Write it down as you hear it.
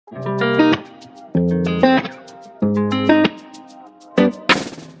What's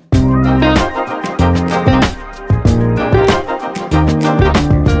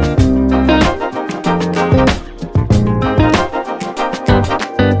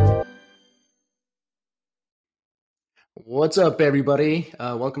up, everybody?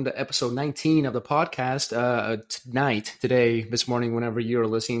 Welcome to episode 19 of the podcast. Today, this morning, whenever you're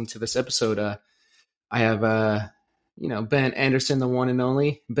listening to this episode, I have, Ben Anderson, the one and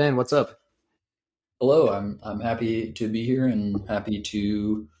only. Ben, what's up? Hello, I'm happy to be here and happy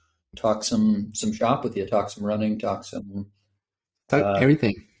to talk some shop with you, talk some running, talk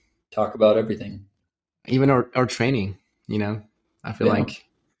Everything, about everything. even our training. I feel like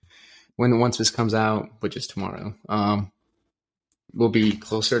once this comes out, which is tomorrow, we'll be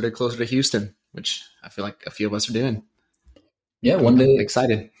closer to Houston, which I feel like a few of us are doing. Yeah, one day,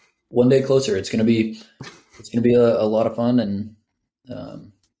 excited. One day closer. It's gonna be a lot of fun, and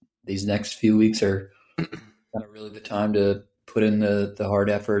these next few weeks are kind of really the time to put in the hard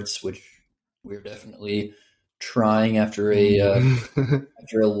efforts, which we're definitely trying after a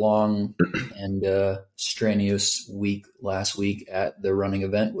long and strenuous week last week at the running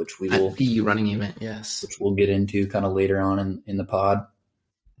event, which we'll get into kind of later on in the pod.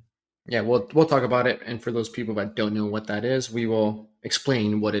 Yeah, we'll talk about it, and for those people that don't know what that is, we will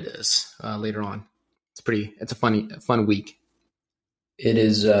explain what it is later on. It's a fun week. It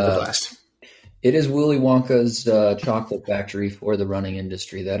is a blast. It is Willy Wonka's chocolate factory for the running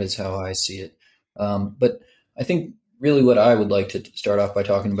industry. That is how I see it. But I think really what I would like to start off by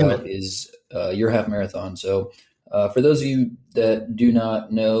talking about is your half marathon. So for those of you that do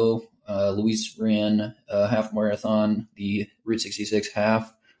not know, Luis ran a half marathon, the Route 66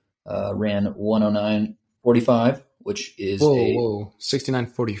 half, ran 109.45, which is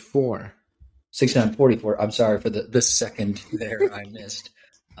 69.44. 69.44. I'm sorry for the second there I missed,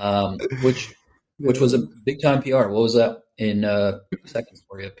 which was a big time PR. What was that in seconds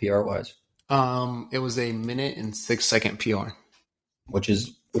for you, PR wise? It was a 1 and 6 second PR, which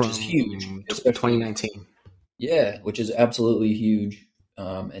is huge, 2019. Yeah, which is absolutely huge,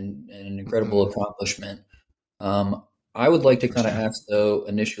 and an incredible accomplishment. I would like to kind of ask though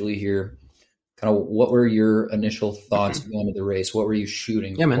initially here, kind of what were your initial thoughts going to the race? What were you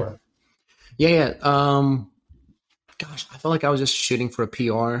shooting for? Man. Yeah. Gosh, I felt like I was just shooting for a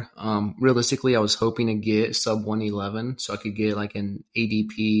PR. Realistically, I was hoping to get sub 111 so I could get like an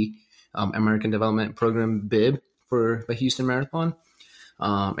ADP, American Development Program bib for the Houston Marathon.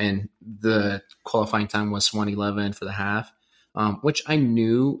 And the qualifying time was 111 for the half, which I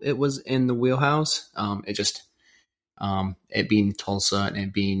knew it was in the wheelhouse. It being Tulsa and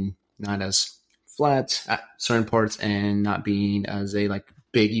it being not as flat at certain parts and not being as a like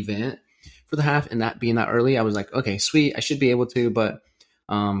big event for the half and that being that early, I was like, okay, sweet, I should be able to. But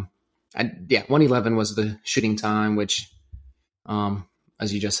 111 was the shooting time, which,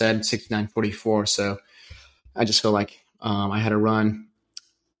 as you just said, 69.44. So I just feel like I had to run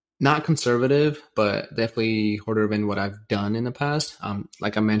not conservative, but definitely harder than what I've done in the past.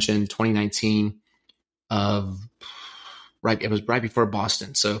 Like I mentioned, 2019 it was right before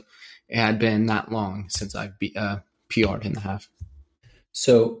Boston. So it had been that long since I've PR'd in the half.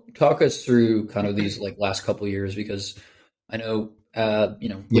 So talk us through kind of these like last couple of years, because I know,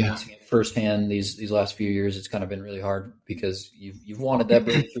 witnessing it firsthand these last few years, it's kind of been really hard because you've wanted that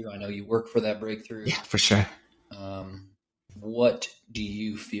breakthrough. I know you work for that breakthrough. Yeah, for sure. What do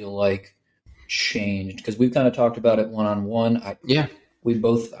you feel like changed? Because we've kind of talked about it one-on-one. I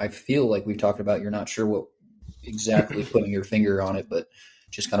feel like we've talked about, you're not sure what exactly putting your finger on it, but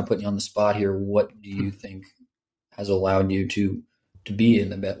just kind of putting you on the spot here. What do you think has allowed you to be in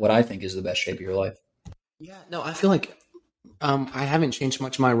what I think is the best shape of your life? Yeah, no, I feel like I haven't changed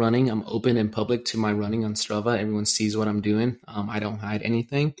much of my running. I'm open in public to my running on Strava. Everyone sees what I'm doing. I don't hide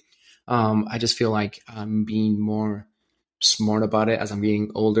anything. I just feel like I'm being more smart about it as I'm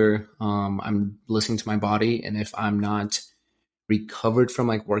getting older. I'm listening to my body, and if I'm not recovered from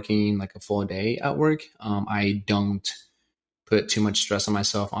like working like a full day at work, I don't put too much stress on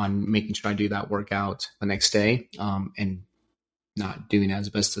myself on making sure I do that workout the next day, and not doing it as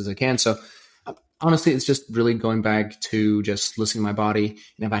best as I can. So honestly, it's just really going back to just listening to my body.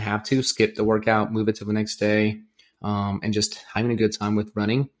 And if I have to skip the workout, move it to the next day, and just having a good time with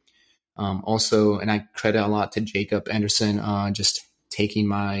running. Also, and I credit a lot to Jacob Anderson, just taking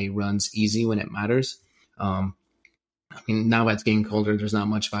my runs easy when it matters. I mean, now that it's getting colder, there's not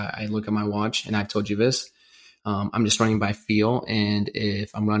much. I look at my watch, and I've told you this. I'm just running by feel. And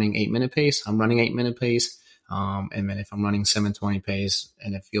if I'm running 8-minute pace, I'm running 8-minute pace. And then if I'm running 7:20 pace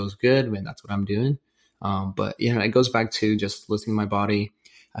and it feels good, then that's what I'm doing. But it goes back to just listening to my body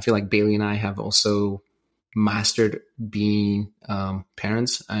I feel like Bailey and I have also mastered being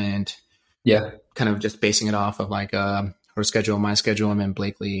parents and Yeah. kind of just basing it off of like her schedule, my schedule, and then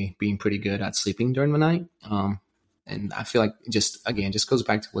Blakely being pretty good at sleeping during the night. And I feel like just goes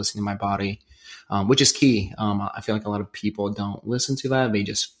back to listening to my body, which is key. I feel like a lot of people don't listen to that. They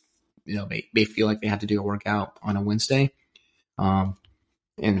just, they feel like they have to do a workout on a Wednesday. Um,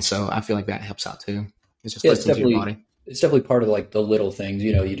 and so I feel like that helps out too. It's just Yeah, listening to your body. it's definitely part of like the little things.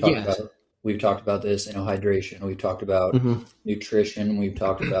 Yes. We've talked about this, hydration. We've talked about Mm-hmm. nutrition. We've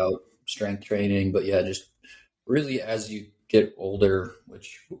talked about strength training. But yeah, just really as you get older,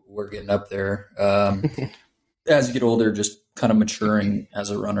 which we're getting up there, as you get older, just kind of maturing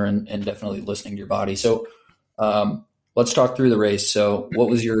as a runner and definitely listening to your body. So let's talk through the race. So what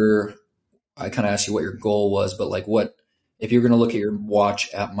was I kind of asked you what your goal was, but like if you're going to look at your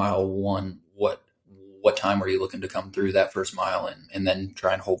watch at mile one, what time were you looking to come through that first mile and then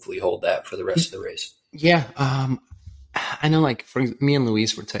try and hopefully hold that for the rest of the race? Yeah. I know like for me and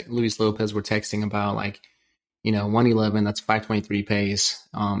Luis Luis Lopez were texting about like, 111, that's 523 pace.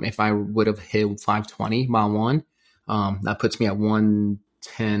 If I would have hit 520 mile one, that puts me at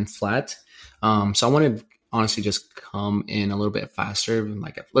 110 flat. So I wanted to honestly just come in a little bit faster,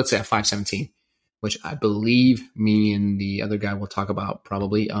 like let's say at 517, which I believe me and the other guy we'll talk about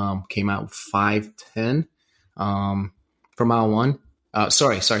probably came out 510 for mile one.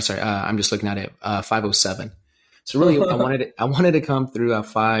 Sorry. I'm just looking at it. 507. So really, I wanted to come through at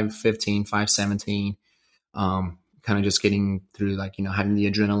 515, 517. Kind of just getting through like, having the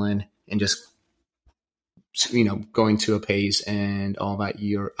adrenaline and just, going to a pace and all that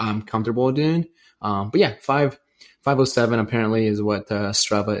I'm comfortable doing. But yeah, 507 apparently is what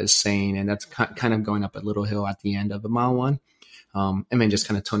Strava is saying. And that's kind of going up a little hill at the end of the mile one. And then just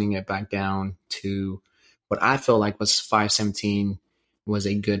kind of toning it back down to what I feel like was 517 was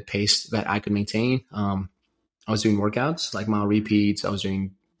a good pace that I could maintain. I was doing workouts like mile repeats. I was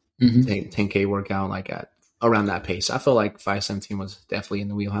doing 10K workout like at around that pace. I feel like 517 was definitely in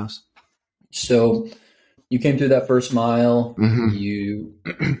the wheelhouse. So you came through that first mile. Mm-hmm.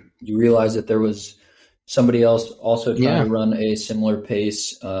 You realized that there was somebody else also trying to run a similar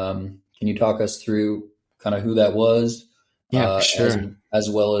pace. Can you talk us through kind of who that was? Yeah, for sure. As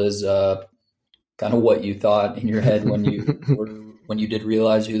well as kind of what you thought in your head when you did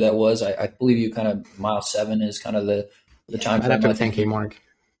realize who that was. I believe you kind of mile 7 is kind of the time frame. After the 10K mark.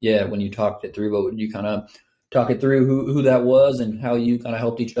 Yeah, when you talked it through, but would you kind of talk it through who that was and how you kind of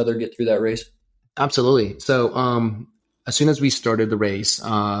helped each other get through that race? Absolutely. So as soon as we started the race,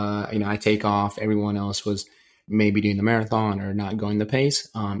 I take off. Everyone else was maybe doing the marathon or not going the pace.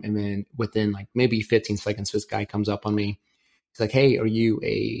 And then within like maybe 15 seconds, this guy comes up on me. He's like, "Hey, are you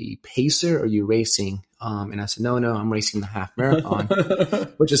a pacer or are you racing?" And I said, no, I'm racing the half marathon,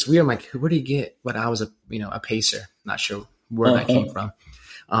 which is weird. I'm like, where do you get what I was a pacer? Not sure where that came from.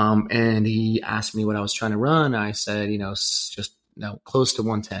 And he asked me what I was trying to run. I said, just close to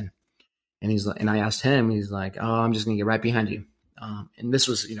 110. And he's like, and I asked him, he's like, "Oh, I'm just going to get right behind you." And this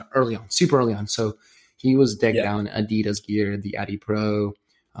was, early on, super early on. So he was decked down Adidas gear, the Adi Pro,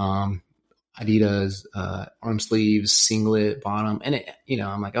 Adidas, arm sleeves, singlet, bottom. And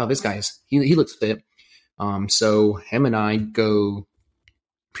I'm like, oh, this guy's, he looks fit. So him and I go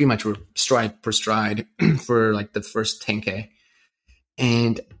pretty much stride per stride for like the first 10K.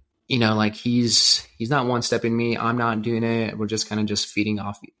 And, like he's not one stepping me. I'm not doing it. We're just kind of just feeding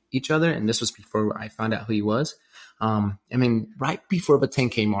off each other. And this was before I found out who he was. I mean, right before the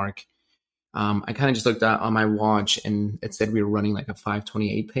 10K mark, I kind of just looked out on my watch and it said we were running like a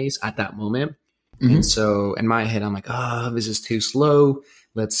 528 pace at that moment. Mm-hmm. And so in my head, I'm like, oh, this is too slow.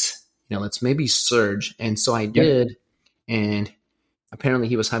 Let's maybe surge. And so I did. And apparently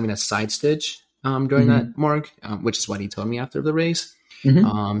he was having a side stitch during that mark, which is what he told me after the race.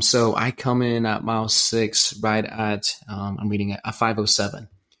 Mm-hmm. So I come in at mile 6 right at, I'm reading a 507.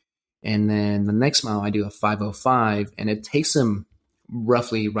 And then the next mile I do a 505 and it takes him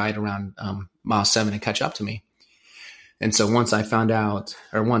roughly right around mile 7 to catch up to me. And so once I found out,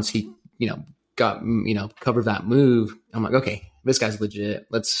 or once he, got, covered that move, I'm like, okay, this guy's legit.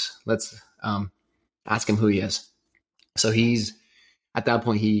 Let's ask him who he is. So he's, at that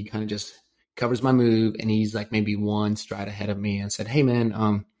point, he kind of just covers my move and he's like maybe one stride ahead of me and said, "Hey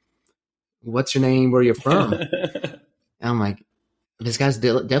man, what's your name? Where you're from?" And I'm like, this guy's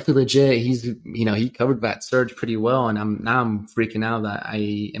definitely legit. He's, he covered that surge pretty well. And I'm freaking out that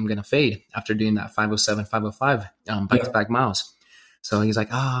I am going to fade after doing that 507, 505, back-to-back miles. So he's like,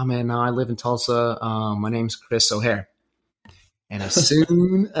 "Oh man, no, I live in Tulsa. My name's Chris O'Hare." And as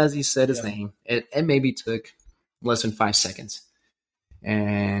soon as he said his name, it maybe took less than 5 seconds.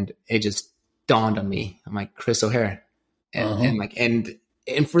 and it just dawned on me. I'm like, Chris O'Hare. And, Uh-huh. and like, and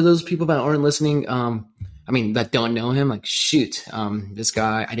for those people that aren't listening, I mean, that don't know him, like, shoot, this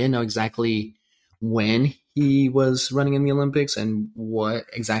guy, I didn't know exactly when he was running in the Olympics and what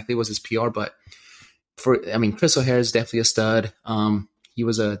exactly was his PR, but I mean, Chris O'Hare is definitely a stud. He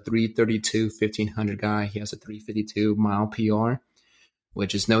was a 3:32 1500 guy. He has a 3:52 mile PR,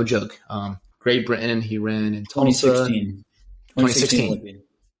 which is no joke. Great Britain, he ran in Tulsa, 2016. 2016 2016. Olympian.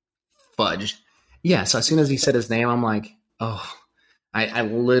 Fudge. Yeah, so as soon as he said his name, I'm like, oh, I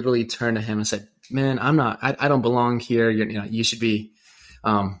literally turned to him and said, man, I don't belong here. You should be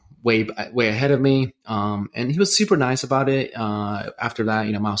way ahead of me. And he was super nice about it. After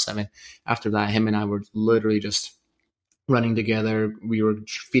that, mile 7, after that, him and I were literally just running together. We were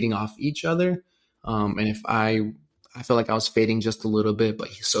feeding off each other. And if I felt like I was fading just a little bit, but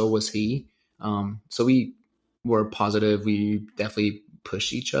so was he. So we were positive. We definitely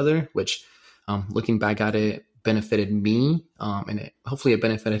pushed each other, which, looking back at it, benefited me, and hopefully it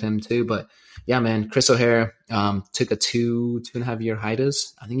benefited him too. But yeah, man, Chris O'Hare took a 2.5 year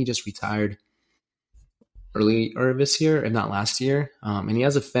hiatus. I think he just retired earlier this year, if not last year. And he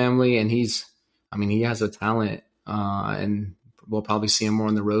has a family, and he has a talent, and we'll probably see him more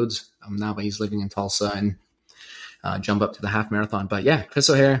on the roads now that he's living in Tulsa and jump up to the half marathon. But yeah, Chris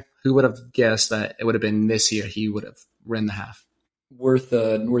O'Hare, who would have guessed that it would have been this year he would have ran the half? Worth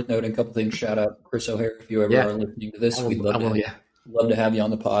noting a couple things. Shout out Chris O'Hare if you ever Yeah, are listening to this. We'd yeah. love to have you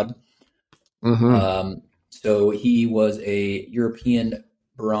on the pod. Mm-hmm. So he was a European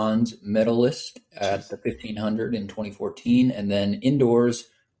bronze medalist at the 1500 in 2014, and then indoors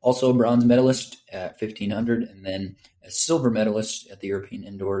also a bronze medalist at 1500, and then a silver medalist at the European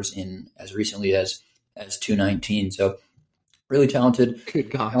indoors in as recently as 219. So really talented, Good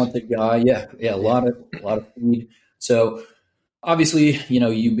gosh. talented guy. Yeah, a lot of speed. So obviously,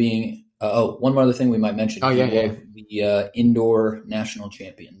 you being one more other thing we might mention. Oh, He yeah, was the indoor national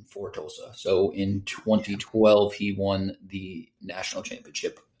champion for Tulsa. So in 2012, he won the national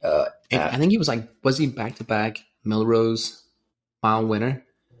championship. I think he was he back to back Melrose Mile winner?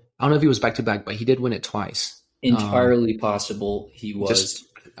 I don't know if he was back to back, but he did win it twice. Entirely possible he was.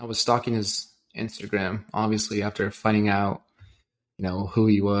 I was stalking his Instagram, obviously, after finding out, who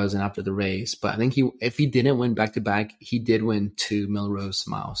he was and after the race. But I think if he didn't win back to back, he did win 2 Melrose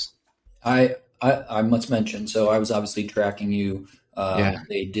Miles. I must mention, so I was obviously tracking you. Yeah.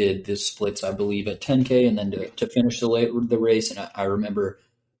 They did the splits, I believe, at 10K, and then to finish the race. And I remember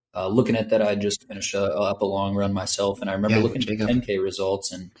looking at that. I just finished up a long run myself, and I remember looking at the 10K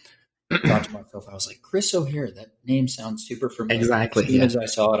results and thought to myself, I was like, Chris O'Hare, that name sounds super familiar. Exactly. As soon as I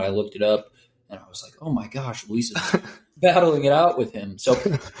saw it, I looked it up, and I was like, oh my gosh, Lisa's battling it out with him. So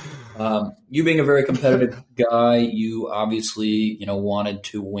you being a very competitive guy, you obviously, wanted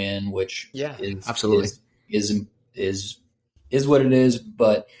to win, which absolutely is what it is.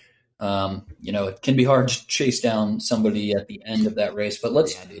 But, it can be hard to chase down somebody at the end of that race. But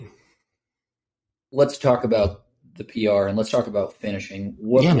let's talk about the PR and let's talk about finishing.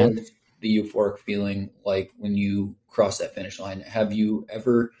 What was the euphoric feeling like when you crossed that finish line? Have you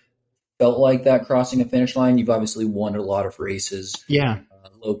ever felt like that crossing a finish line? You've obviously won a lot of races,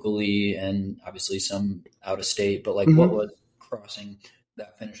 locally and obviously some out of state. But what was crossing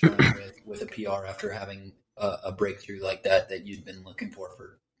that finish line with a PR after having a breakthrough like that you'd been looking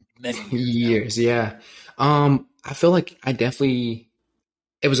for many years? Yeah. I feel like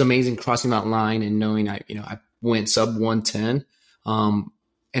it was amazing crossing that line and knowing I went sub 110.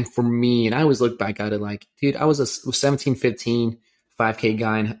 And for me, and I always look back at it like, dude, I was a 17-15 5K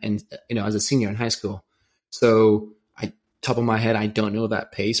guy and as a senior in high school. So top of my head, I don't know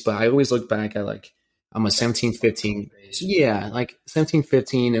that pace, but I always look back at I'm a 17-15. Yeah,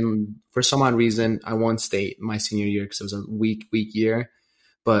 17-15. And for some odd reason, I won state my senior year because it was a weak year.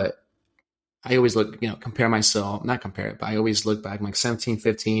 But I always compare myself, not compare it, but I always look back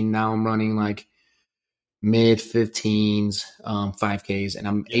 17-15. Now I'm running mid 15s, 5Ks, and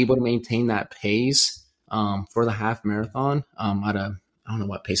I'm able to maintain that pace for the half marathon at I don't know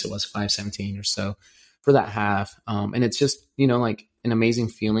what pace it was, 5:17 or so for that half. And it's just, an amazing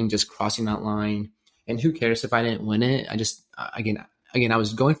feeling just crossing that line. And who cares if I didn't win it? I just, again, I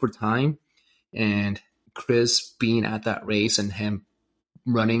was going for time, and Chris being at that race and him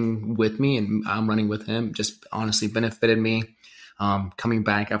running with me and I'm running with him just honestly benefited me. Coming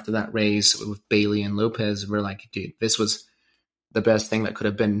back after that race with Bailey and Lopez, we're like, dude, this was the best thing that could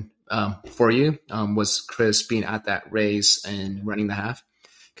have been for you, was Chris being at that race and running the half.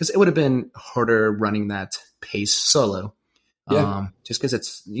 Because it would have been harder running that pace solo. Just because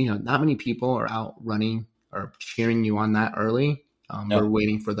it's, not many people are out running or cheering you on that early. We're No.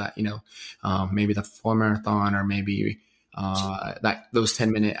 waiting for that, maybe the full marathon or maybe that those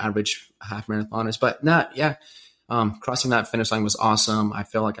 10-minute average half marathoners. But not, yeah, crossing that finish line was awesome. I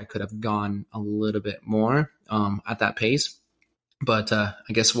feel like I could have gone a little bit more at that pace. But I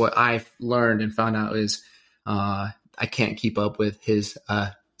guess what I've learned and found out is I can't keep up with his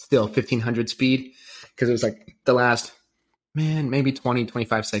still 1500 speed, because it was like the last, man, maybe 20,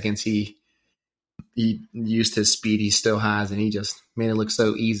 25 seconds he used his speed he still has, and he just made it look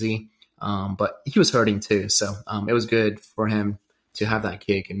so easy. But he was hurting too, so it was good for him to have that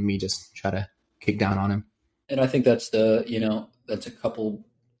kick and me just try to kick down on him. And I think that's that's a couple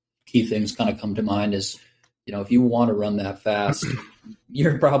key things kind of come to mind is, if you want to run that fast,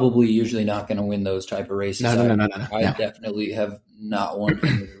 you're probably usually not going to win those type of races. No, no, no, no, no, no. I No. definitely have not won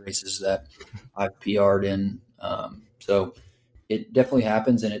any of the races that I've PR'd in. So it definitely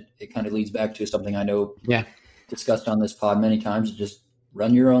happens, and it kind of leads back to something I know Yeah. discussed on this pod many times. Just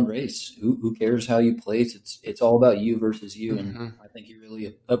run your own race. Who cares how you place? It's all about you versus you. Mm-hmm. And I think you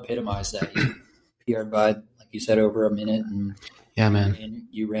really epitomized that. You PR'd by, like you said, over a minute, and yeah, man,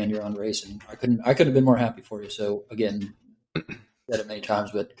 you ran your own race, and I could have been more happy for you. So again, said it many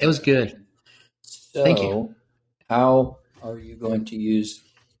times, but it was good. Thank you. So how are you going to use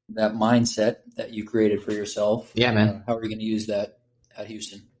that mindset that you created for yourself? Yeah, man. How are you going to use that at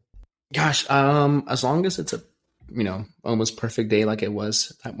Houston? Gosh, as long as it's a, almost perfect day like it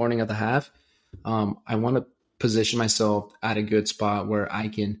was that morning at the half, I want to position myself at a good spot where I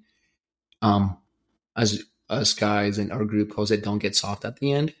can, as us guys in our group calls it, don't get soft at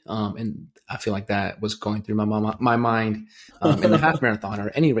the end. And I feel like that was going through my mind in the half marathon or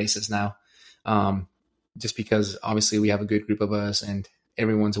any races now, just because obviously we have a good group of us and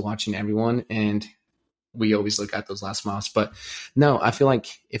everyone's watching everyone, and we always look at those last miles. But no, I feel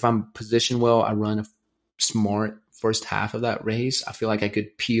like if I'm positioned well, I run a smart first half of that race, I feel like I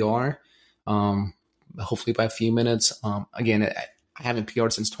could PR, hopefully by a few minutes. Again, I haven't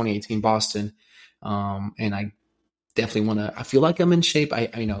PR'd since 2018 Boston, and I definitely want to. I feel like I'm in shape.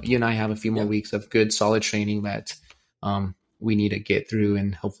 You and I have a few more weeks of good, solid training that we need to get through,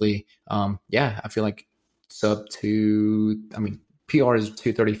 and hopefully, I feel like sub two. I mean, PR is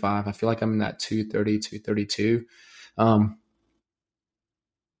 235. I feel like I'm in that 230, 232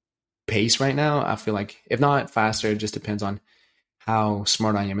 pace right now. I feel like if not faster, it just depends on how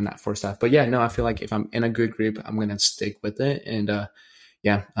smart I am in that first half. But yeah, no, I feel like if I'm in a good group, I'm gonna stick with it and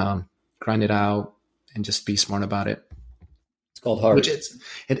grind it out and just be smart about it. It's called hard.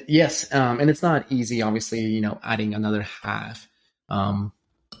 Yes, and it's not easy. Obviously, adding another half.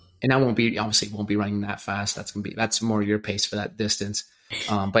 And I won't be running that fast. That's more your pace for that distance.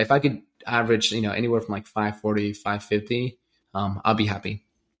 But if I could average, anywhere from like 540, 550, I'll be happy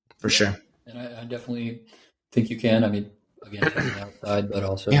for sure. And I definitely think you can. I mean, again, from the outside, but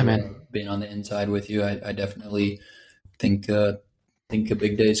also being on the inside with you, I definitely think a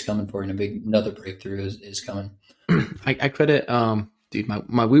big day is coming for you, and another breakthrough is coming. I credit, dude,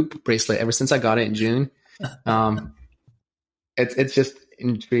 my Whoop bracelet. Ever since I got it in June, it's just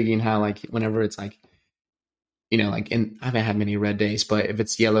intriguing how like whenever it's like, and I haven't had many red days, but if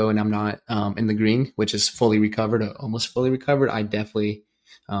it's yellow and I'm not in the green, which is fully recovered or almost fully recovered, I definitely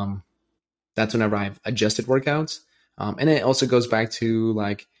that's whenever I've adjusted workouts. And it also goes back to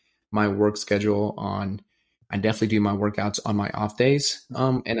like my work schedule I definitely do my workouts on my off days.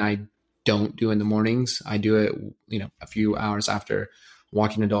 And I don't do in the mornings. I do it, a few hours after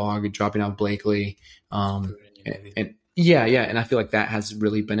walking the dog, dropping off Blakely. And and I feel like that has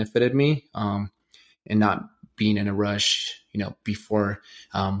really benefited me. And not being in a rush, before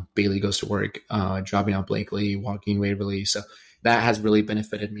Bailey goes to work, dropping out Blakely, walking Waverly. So that has really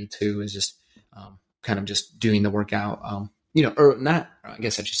benefited me too, is just kind of just doing the workout, or not, I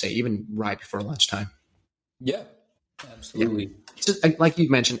guess I should say, even right before lunchtime. Yeah, absolutely. Yeah. It's just, like you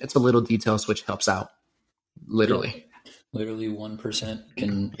mentioned, it's the little details which helps out, literally. Yeah. Literally 1%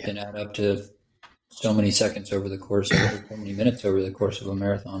 can add up to so many seconds over the course of, so many minutes over the course of a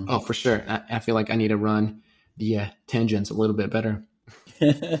marathon. Oh, for sure. I feel like I need to run the tangents a little bit better.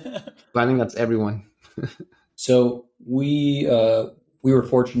 But I think that's everyone. So we were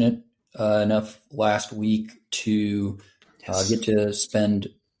fortunate enough last week to get to spend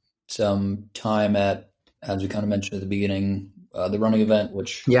some time at, as we kind of mentioned at the beginning, the running event,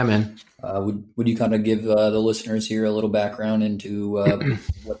 which man. Would you kind of give the listeners here a little background into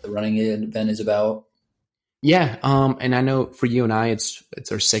what the running event is about? Yeah, and I know for you and I,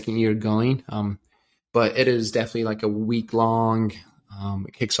 it's our second year going, but it is definitely like a week long.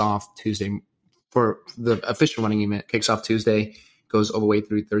 It kicks off Tuesday for the official running event. Kicks off Tuesday, goes all the way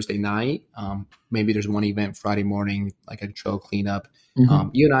through Thursday night. Maybe there's one event Friday morning, like a trail cleanup. Mm-hmm.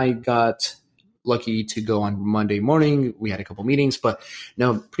 You and I got lucky to go on Monday morning. We had a couple meetings, but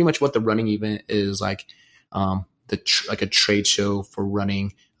no, pretty much what the running event is like, like a trade show for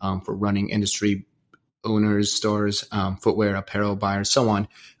running industry owners, stores, footwear, apparel buyers, so on,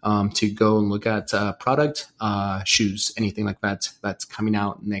 to go and look at product, shoes, anything like that that's coming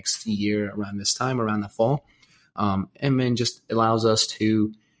out next year around this time, around the fall. And then just allows us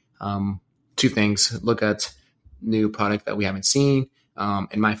to two things: look at new product that we haven't seen,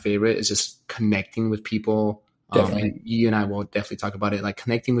 and my favorite is just connecting with people. Definitely. And you and I will definitely talk about it, like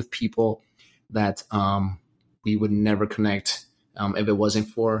connecting with people that we would never connect if it wasn't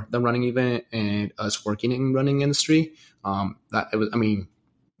for the running event and us working in running industry. That it was, I mean,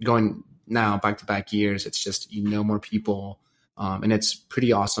 going now back to back years, it's just more people, and it's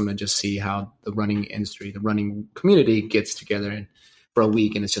pretty awesome to just see how the running industry, the running community gets together for a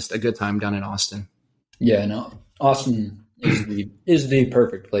week, and it's just a good time down in Austin. Yeah, no, Austin is the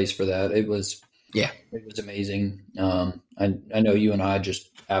perfect place for that. It was amazing. I know you and I just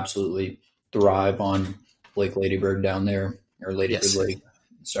absolutely thrive on Lake Ladybird down there, or Ladybird Lake.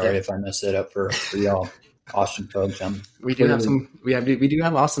 Sorry if I messed it up for y'all Austin folks. We do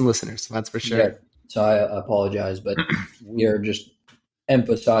have Austin listeners, so that's for sure. Yeah, so I apologize, but we are just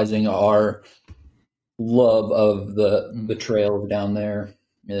emphasizing our love of the trails down there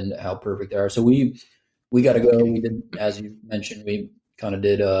and how perfect they are. So we got to go. We did, as you mentioned, we kind of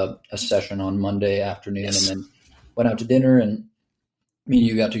did a session on Monday afternoon, and then went out to dinner, and me and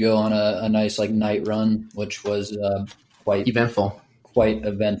you got to go on a nice like night run, which was quite eventful.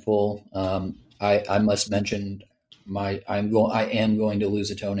 I must mention I am going to lose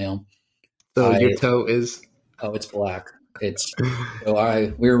a toenail. So your toe is? Oh, it's black. We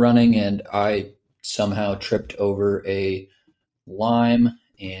were running, and I somehow tripped over a lime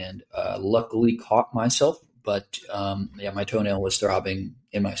and luckily caught myself. But my toenail was throbbing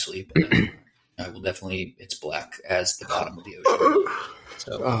in my sleep, and I will definitely, it's black as the bottom of the ocean.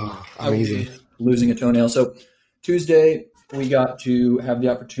 So amazing. Losing a toenail. So Tuesday, we got to have the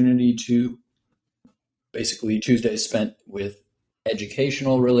opportunity to basically Tuesday spent with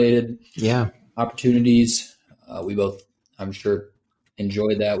educational related opportunities. We both, I'm sure,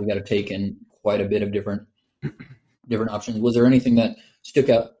 enjoyed that. We got to take in quite a bit of different options. Was there anything that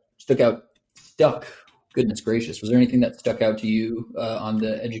stuck? Goodness gracious. Was there anything that stuck out to you on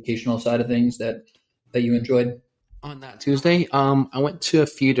the educational side of things that you enjoyed? On that Tuesday, I went to a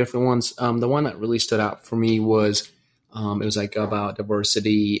few different ones. The one that really stood out for me was it was like about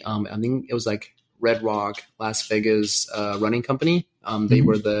diversity. I think it was like Red Rock, Las Vegas running company. They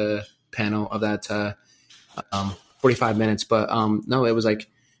were the panel of that 45 minutes. But no, it was like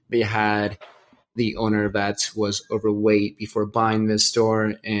they had the owner that was overweight before buying this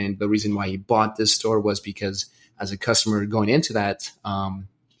store. And the reason why he bought this store was because as a customer going into that,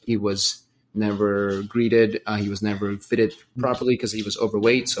 he was never greeted. He was never fitted properly because he was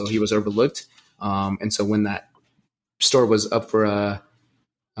overweight. So he was overlooked. And so when that store was up for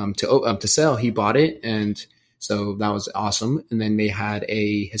to sell, he bought it. And so that was awesome. And then they had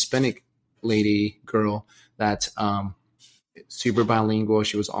a Hispanic girl that super bilingual.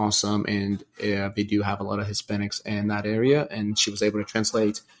 She was awesome. And they do have a lot of Hispanics in that area. And she was able to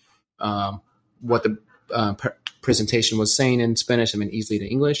translate what the presentation was saying in Spanish, easily to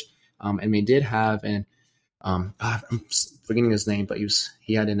English. And they did have I'm forgetting his name, but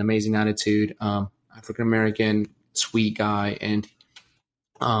he had an amazing attitude, African American, sweet guy, and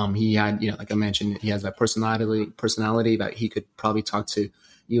he had, like I mentioned, he has that personality that he could probably talk to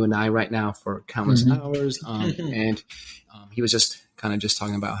you and I right now for countless hours. And he was just kind of just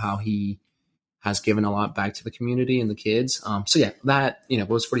talking about how he has given a lot back to the community and the kids. So yeah, that,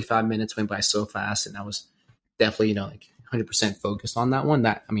 those 45 minutes went by so fast, and I was definitely, like 100% focused on that one.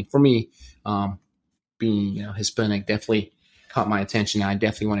 That, for me, being, Hispanic definitely caught my attention. I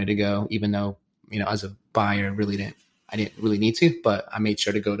definitely wanted to go, even though, as a buyer, I didn't really need to, but I made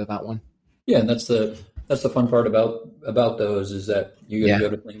sure to go to that one. Yeah. And that's the fun part about those, is that you get to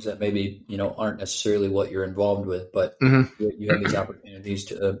go to things that maybe, aren't necessarily what you're involved with, but you have these opportunities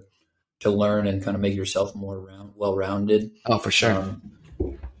to learn and kind of make yourself more well-rounded. Oh, for sure.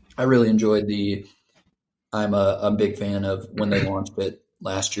 I really enjoyed I'm a big fan of when they launched it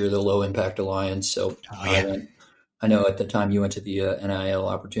last year, the Low Impact Alliance. So I know at the time you went to the NIL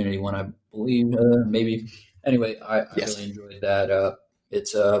opportunity one, I believe, maybe. Anyway, I really enjoyed that.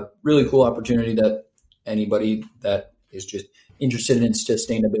 It's a really cool opportunity that anybody that is just interested in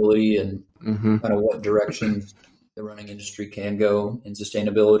sustainability and kind of what directions the running industry can go in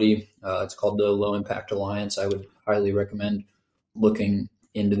sustainability. It's called the Low Impact Alliance. I would highly recommend looking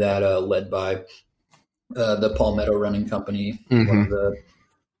into that, led by the Palmetto Running Company, Mm-hmm.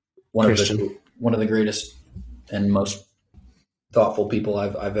 one of Christian. the one of the greatest and most thoughtful people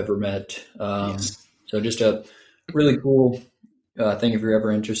I've ever met. Yes. So just a really cool thing if you're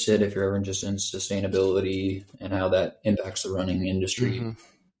ever interested. If you're ever interested in sustainability and how that impacts the running industry, Mm-hmm.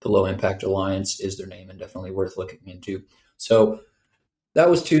 the Low Impact Alliance is their name and definitely worth looking into. So that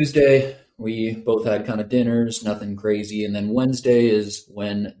was Tuesday. We both had kind of dinners, nothing crazy, and then Wednesday is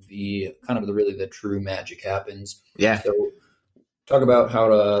when the kind of the really the true magic happens. Yeah. So talk about how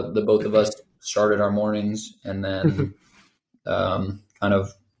the both of us started our mornings, and then kind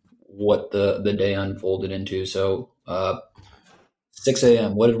of what the day unfolded into. So 6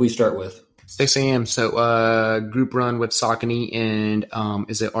 a.m. What did we start with? 6 a.m. So group run with Saucony and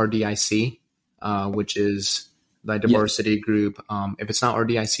is it RDIC, which is the Yeah, diversity group. If it's not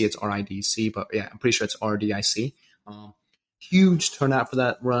RDIC, it's RIDC, but yeah, I'm pretty sure it's RDIC. Huge turnout for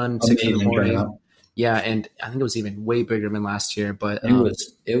that run, 6 in the amazing morning. turnout. Yeah, and I think it was even way bigger than last year. But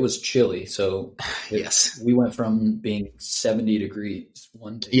It was chilly, so yes, we went from being 70 degrees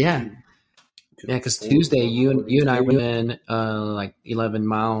one day yeah, to yeah. Because 40, Tuesday, you and I were 42. in like 11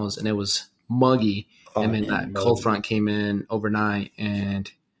 miles, and it was muggy. And Hot then and that cold muggy. front came in overnight, and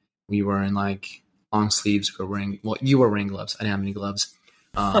we were in like long sleeves. We were wearing you were wearing gloves. I didn't have any gloves.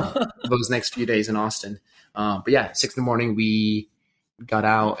 Those next few days in Austin. But yeah, 6 in the morning we got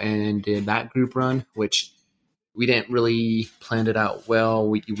out and did that group run, which we didn't really plan it out well.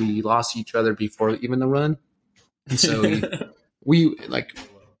 We lost each other before even the run, and so we like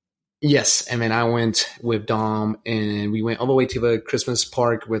yes. And then I went with Dom, and we went all the way to the Christmas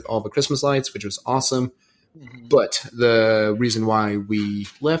park with all the Christmas lights, which was awesome. Mhm. But the reason why we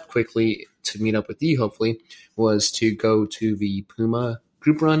left quickly to meet up with you, hopefully, was to go to the Puma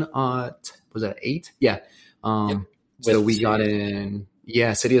group run at was that 8? Yeah. Yep. So With we got Citius. in.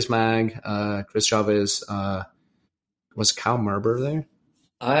 Yeah, Sidious Mag, Chris Chavez, was Kyle Merber there?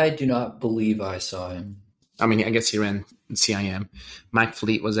 I do not believe I saw him. I mean, I guess he ran CIM. Mike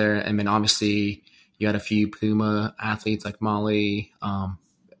Fleet was there, and then obviously you had a few Puma athletes like Molly,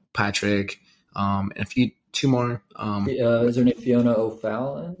 Patrick, and a few two more. Is her name Fiona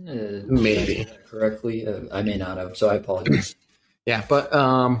O'Fallon? Did I say Maybe. that correctly? I may not have, so I apologize. Yeah, but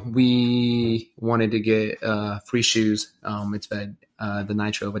we wanted to get free shoes. It's the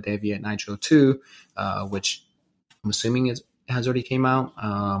Nitro Vadavia Nitro 2, which I'm assuming has already came out.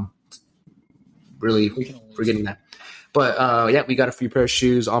 Really We can only forgetting assume. that. But yeah, we got a free pair of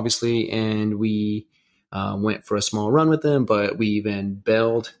shoes, obviously, and we went for a small run with them. But we then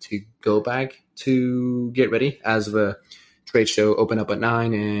bailed to go back to get ready as the trade show opened up at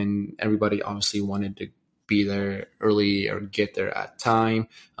 9, and everybody obviously wanted to be there early or get there at time.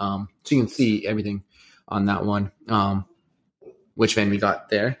 So you can see everything on that one, which then we got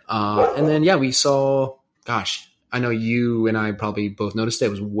there. And then, yeah, we saw, gosh, I know you and I probably both noticed it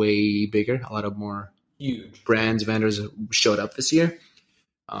was way bigger. A lot of more Huge. brands, vendors showed up this year.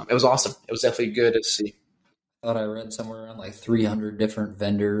 It was awesome. It was definitely good to see. Thought I read somewhere around like 300 different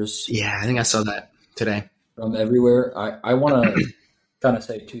vendors Yeah, I think I saw that today. from everywhere. I want to kind of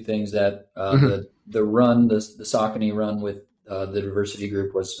say two things that Mm-hmm. the run, the Saucony run with the diversity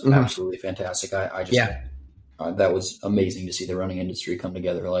group was Mm-hmm. absolutely fantastic. I just Yeah, think that was amazing to see the running industry come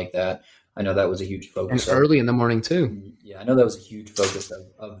together like that. I know that was a huge and focus of early in the morning too. yeah, I know that was a huge focus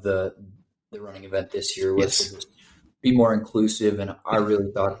of the running event this year was to Yes. just be more inclusive, and I really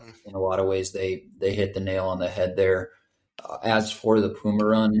thought in a lot of ways they hit the nail on the head there. As for the Puma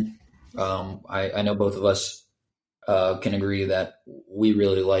run, I know both of us can agree that we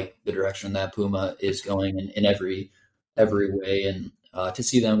really like the direction that Puma is going in every way, and to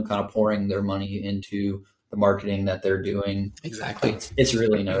see them kind of pouring their money into the marketing that they're doing, Exactly. it's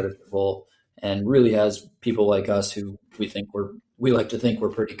really noticeable, and really has people like us who we like to think we're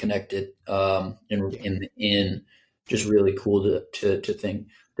pretty connected, Yeah. in just really cool to think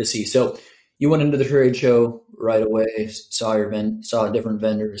to see. So you went into the trade show right away, saw different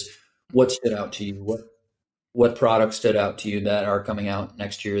vendors. What stood out to you? What products stood out to you that are coming out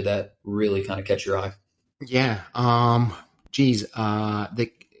next year that really kind of catch your eye? Yeah. Geez.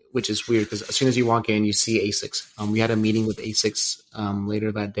 Which is weird because as soon as you walk in, you see Asics. We had a meeting with Asics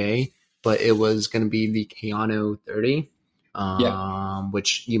later that day, but it was going to be the Keanu 30, Yeah,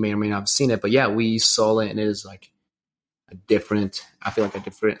 which you may or may not have seen it. But yeah, we saw it, and it is like a different. I feel like a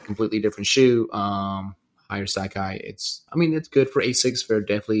different, completely different shoe. Higher stack high. I mean, it's good for Asics. They're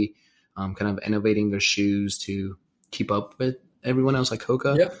definitely kind of innovating their shoes to keep up with everyone else, like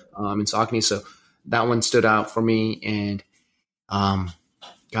Hoka yep, and Saucony. So that one stood out for me. And um,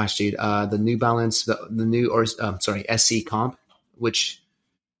 gosh, dude, the New Balance, the new or sorry, SC Comp. which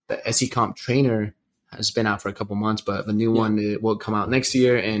the SE Comp trainer has been out for a couple months, but the new one it will come out next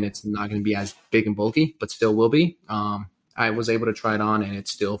year, and it's not going to be as big and bulky, but still will be. I was able to try it on, and it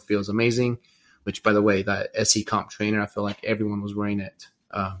still feels amazing. Which, by the way, that SE Comp trainer, I feel like everyone was wearing it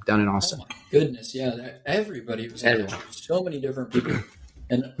down in Austin. Oh my goodness, yeah, everybody was in it. So many different people.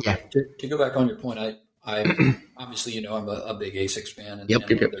 And to go back on your point, I obviously, I'm a big ASICS fan and love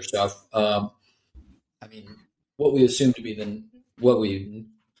their stuff. I mean, what we assume to be what we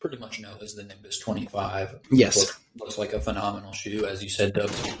pretty much know is the Nimbus 25. Yes. Looks like a phenomenal shoe. As you said,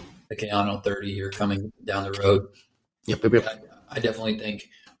 the Kayano 30 here coming down the road. Yep. I definitely think,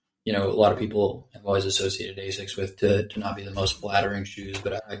 a lot of people have always associated ASICS with to not be the most flattering shoes,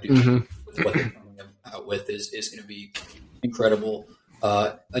 but I do think what they're coming out with is going to be incredible.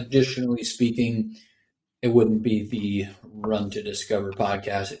 Additionally speaking, it wouldn't be the Run to Discover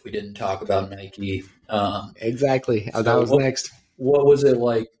podcast if we didn't talk about Nike. Exactly. That was next. What was it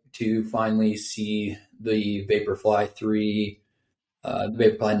like to finally see the Vaporfly 3, the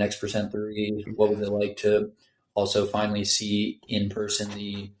Vaporfly Next Percent 3? What was it like to also finally see in person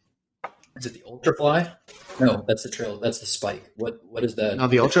is it the Ultrafly? No, that's the trail. That's the Spike. What is that? No,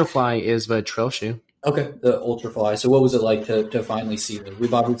 the Ultrafly is the trail shoe. Okay, the Ultrafly. So what was it like to finally see those?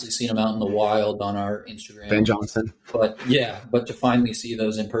 We've obviously seen them out in the wild on our Instagram. Ben Johnson. But to finally see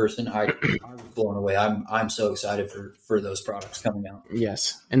those in person, I was blown away. I'm so excited for those products coming out.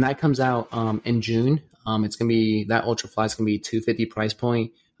 Yes, and that comes out in June. It's gonna be that Ultrafly is gonna be $250 price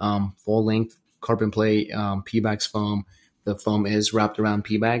point, full length carbon plate, P-Bags foam. The foam is wrapped around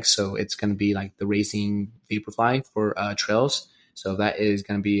P-Bags, so it's gonna be like the racing Vaporfly for trails. So that is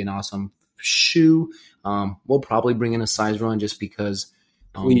gonna be an awesome shoe. We'll probably bring in a size run just because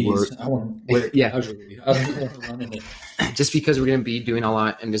Please. I want to wear it casually. I don't want to run in it. Just because we're going to be doing a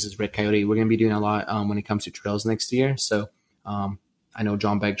lot, and this is Red Coyote, we're going to be doing a lot when it comes to trails next year. So I know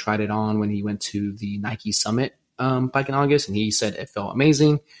John Beck tried it on when he went to the Nike Summit back in August, and he said it felt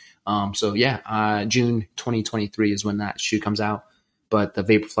amazing. June 2023 is when that shoe comes out. But the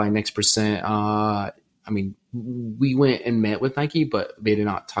Vaporfly Next Percent, we went and met with Nike, but they did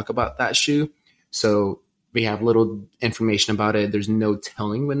not talk about that shoe. So we have little information about it. There's no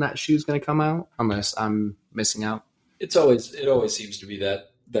telling when that shoe is going to come out unless I'm missing out. It always seems to be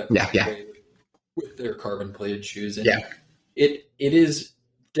that way with their carbon plated shoes. And it is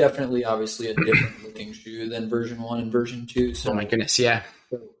definitely obviously a different looking shoe than version 1 and version 2. So oh my goodness, yeah.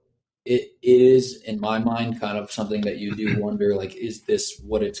 It is, in my mind, kind of something that you do wonder, like, is this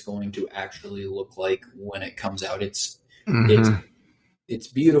what it's going to actually look like when it comes out? It's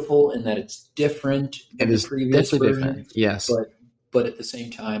beautiful in that it's different than the previous version. Different. Yes. But at the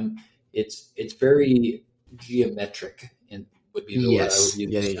same time, it's very geometric and would be the word I would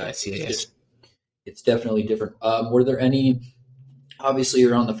use. Yes. It's definitely different. Were there any, obviously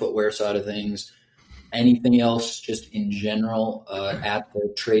you're on the footwear side of things, anything else just in general at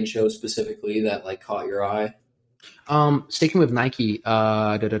the trade show specifically that like caught your eye? Sticking with Nike,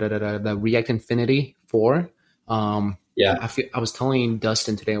 the React Infinity 4. I was telling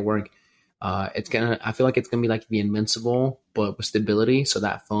Dustin today at work, I feel like it's gonna be like the Invincible, but with stability. So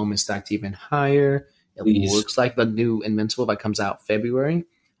that foam is stacked even higher. It looks like the new Invincible that comes out February.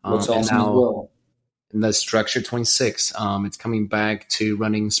 Looks awesome as well. And the Structure 26, it's coming back to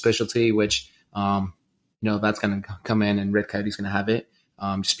running specialty, which that's gonna come in, and Red Coyote's gonna have it,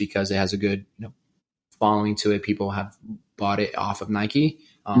 just because it has a good following to it. People have bought it off of Nike.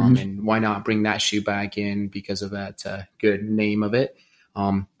 And why not bring that shoe back in because of that good name of it.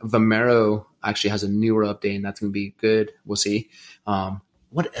 Vomero actually has a newer update, and that's going to be good. We'll see.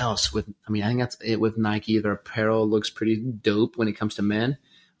 What else? I think that's it with Nike. Their apparel looks pretty dope when it comes to men.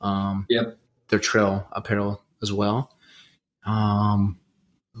 Their trail apparel as well.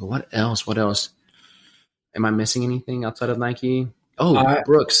 What else? Am I missing anything outside of Nike? Oh,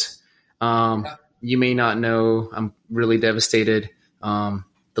 Brooks. You may not know, I'm really devastated.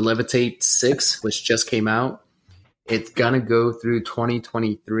 The Levitate 6, which just came out, it's going to go through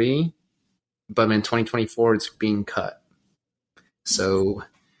 2023, but in 2024, it's being cut. So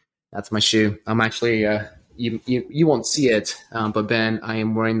that's my shoe. I'm actually, you won't see it, but Ben, I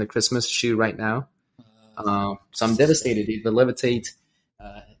am wearing the Christmas shoe right now. So I'm devastated. The Levitate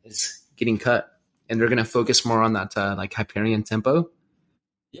is getting cut, and they're going to focus more on that like Hyperion tempo.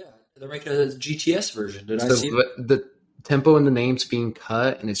 Yeah, they're making a GTS version. Did I see that? The tempo and the name's being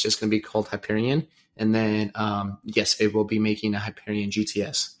cut, and it's just going to be called Hyperion. And then, yes, they will be making a Hyperion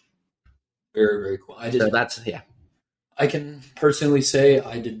GTS. Very, very cool. I can personally say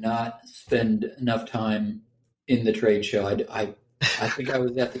I did not spend enough time in the trade show. I think I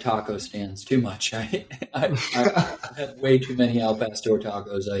was at the taco stands too much. I had way too many al pastor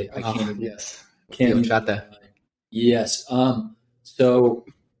tacos. I Oh, can't yes. The even horchata. deny. Yes. So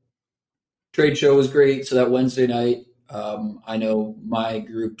trade show was great. So that Wednesday night, I know my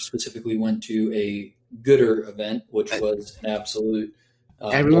group specifically went to a Gooder event, which Uh, was an absolute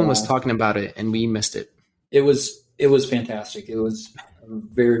Everyone was blast. talking about it, and we missed it. It was fantastic. It was a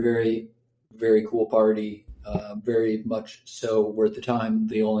very, very, very cool party. Very much so worth the time.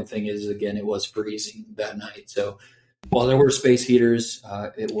 The only thing is, again, it was freezing that night. So while there were space heaters,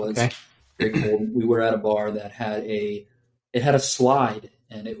 it was Okay. very cold. We were at a bar that had a slide,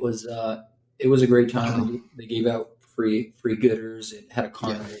 and it was a great time. Oh, They gave out free gooders. It had a yeah.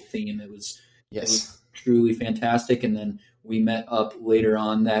 carnival theme. It was Yes. truly fantastic. And then we met up later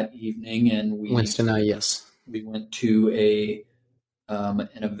on that evening, and we Winston, yes. we went to an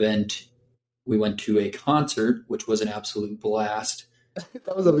event. We went to a concert, which was an absolute blast.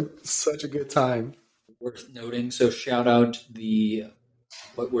 That was such a good time. Worth noting. So shout out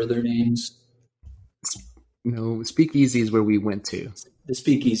what were their names? No, Speakeasy is where we went to The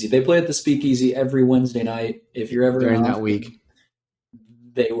Speakeasy. They play at the Speakeasy every Wednesday night. If you're ever in during that week. Austin,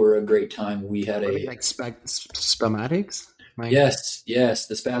 they were a great time. We had Were they a like spasmatics? Like yes,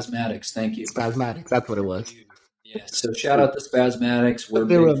 the Spasmatics. Thank you. spasmatics. That's what it was. Yes. So shout out the Spasmatics. We're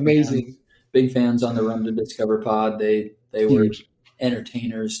They were big amazing. fans. Big fans on the Run to Discover pod. They were Huge.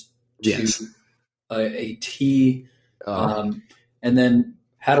 entertainers to Yes. a T. Oh, And then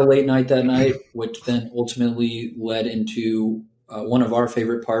had a late night that night, which then ultimately led into one of our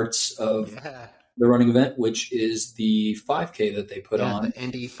favorite parts of yeah. the running event, which is the 5K that they put Yeah, on. the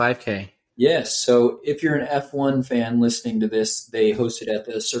Indy 5K. Yes. So if you're an F1 fan listening to this, they hosted at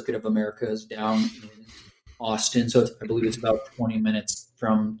the Circuit of Americas down in Austin. So I believe it's about 20 minutes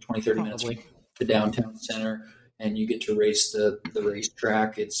from 20, 30 minutes from Probably. the downtown center, and you get to race the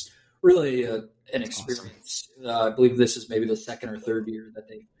racetrack. It's really an It's awesome. experience. I believe this is maybe the second or third year that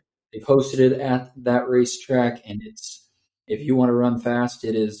they've hosted it at that racetrack, and if you want to run fast,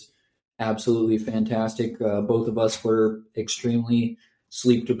 it is absolutely fantastic. Both of us were extremely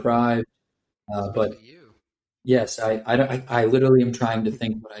sleep deprived, but Especially you. yes, I literally am trying to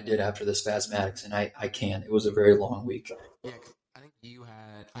think what I did after the spasmatics, and I can't. It was a very long week. Yeah, 'cause I think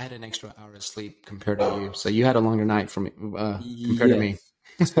I had an extra hour of sleep compared to you, so you had a longer night from compared to me.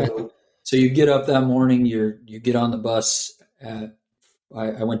 Yes. So you get up that morning. You get on the bus.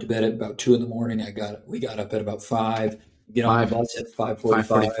 I went to bed at about 2 in the morning. We got up at about 5. You get on the Five, bus at 5:45.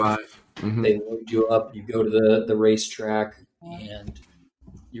 5:45. Mm-hmm. They load you up. You go to the racetrack, and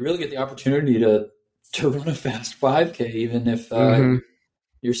you really get the opportunity to run a fast 5K, even if Mm-hmm.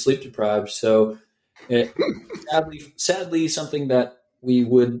 you're sleep deprived. So, it, sadly, something that we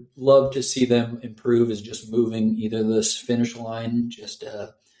would love to see them improve is just moving either this finish line just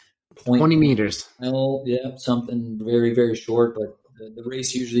a point 20 meters. mile, yeah, something very very short. But the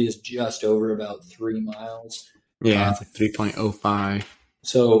race usually is just over about 3 miles. Yeah, Uh, it's like 3.05.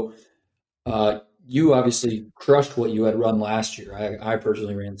 so you obviously crushed what you had run last year. I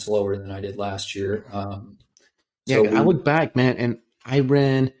personally ran slower than I did last year. Yeah, So I we, look back, man, and I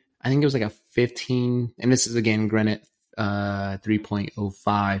ran, I think it was like a 15, and this is again, granted,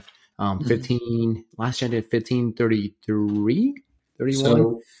 3.05. mhm. 15, last year I did 15:33,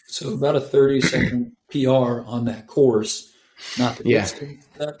 31. so about a 30-second PR on that course, not the Yeah, distance.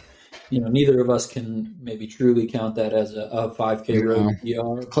 That neither of us can maybe truly count that as a 5K road no,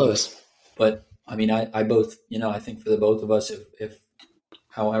 PR. But close. I mean, I both I think for the both of us, if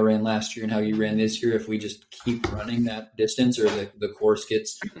how I ran last year and how you ran this year, if we just keep running that distance or the course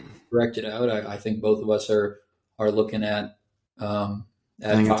gets corrected out, I think both of us are looking I at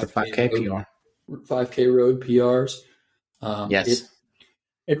think it's a 5K 5K road PR. 5K road PRs. Yes.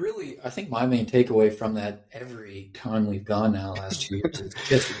 It really, I think my main takeaway from that every time we've gone now the last 2 years is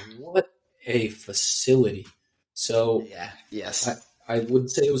just what a facility. So Yeah. I, Yes. I would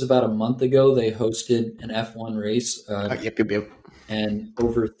say it was about a month ago they hosted an F1 race, Yep, yep, yep. and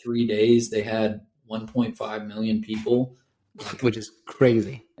over 3 days they had 1.5 million people. Like Which is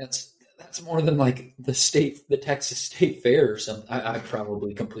crazy. that's more than like the Texas State Fair or something. I'm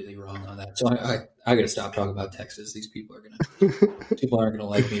probably completely wrong on that. So I got to stop talking about Texas. These people aren't gonna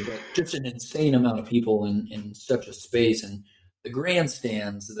like me, but just an insane amount of people in such a space, and the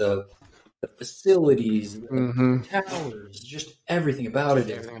grandstands, the facilities, the Mm-hmm. towers, just everything about it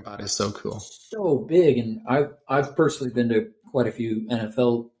is Everything about it is so cool. so big. And I've personally been to quite a few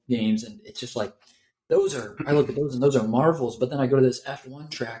NFL games, and it's just like I look at those and those are marvels. But then I go to this F1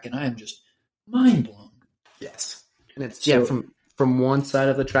 track, and I am just mind blown. Yes. And it's So from one side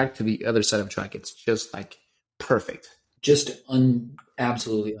of the track to the other side of the track, it's just like perfect. just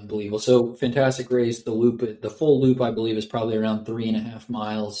absolutely unbelievable. So fantastic race. The full loop, I believe, is probably around 3.5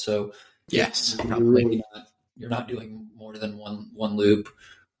 miles. So Yes, you're probably. really not, you're not doing more than one loop.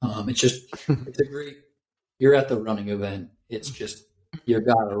 It's a great, you're at the running event. It's just, you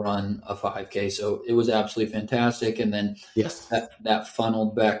got to run a 5K. So it was absolutely fantastic. And then Yes. that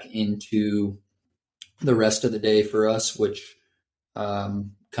funneled back into the rest of the day for us, which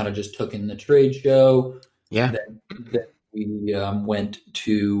kind of just took in the trade show. Yeah. Then we went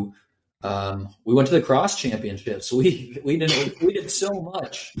to the cross championships. We did so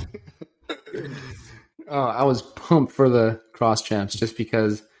much. Oh, I was pumped for the cross champs just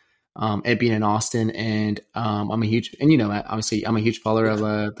because it being in Austin, and I'm a huge, and obviously I'm a huge follower of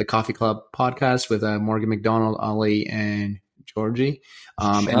the Coffee Club podcast with Morgan McDonald, Ollie, and Georgie.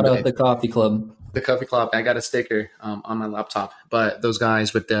 Shout out the Coffee Club. The Coffee Club. I got a sticker on my laptop, but those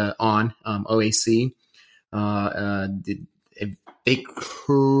guys with the OAC, they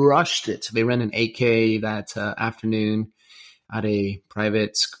crushed it. They ran an 8K that afternoon at a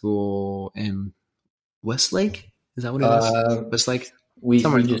private school in Westlake. Is that what it is? Westlake?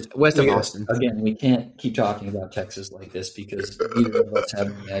 Somewhere west of Austin. Again, we can't keep talking about Texas like this because neither of us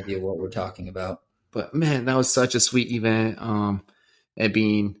have any idea what we're talking about. But man, that was such a sweet event. It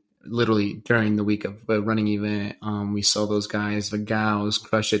being literally during the week of a running event, we saw those guys, the gals,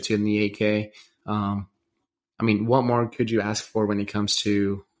 crush it to in the 8K. I mean, what more could you ask for when it comes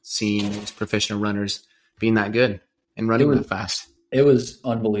to seeing these professional runners being that good and running that fast? It was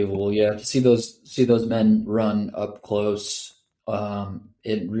unbelievable. Yeah, to see those men run up close,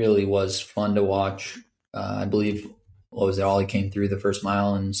 it really was fun to watch. I believe what was it? Ollie came through the first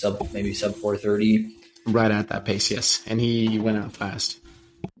mile in maybe sub 4:30. Right at that pace, yes, and he went out fast.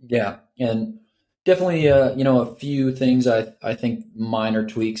 Yeah, and definitely, a few things I think minor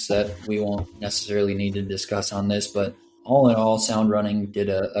tweaks that we won't necessarily need to discuss on this, but all in all, Sound Running did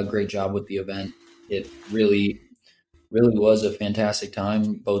a great job with the event. It really was a fantastic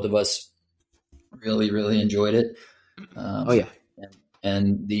time. Both of us really enjoyed it. Oh yeah,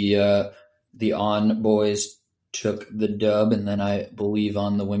 and the On boys took the dub, and then I believe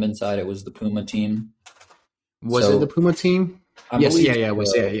on the women's side it was the Puma team. Was it the Puma team? Yes, it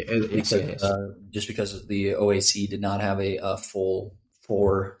was. Just because the OAC did not have a full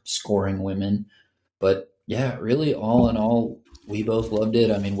 4 scoring women, but yeah, really, all in all, we both loved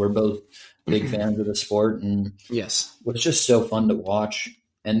it. I mean, we're both big fans of the sport, and yes, it was just so fun to watch.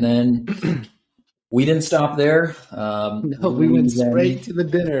 And then we didn't stop there. No, we went straight to the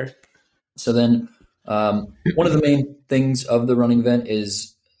dinner. So then, one of the main things of the running event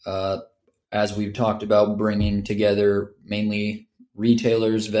is, as we've talked about, bringing together mainly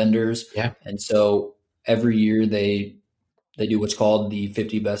retailers, vendors. Yeah. And so every year they do what's called the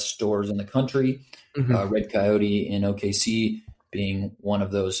 50 best stores in the country. Red Coyote in OKC being one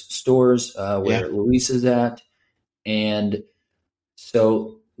of those stores where Luis is at. And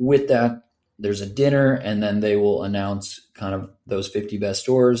so with that, there's a dinner, and then they will announce kind of those 50 best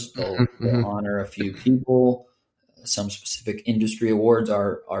stores. They'll honor a few people, some specific industry awards.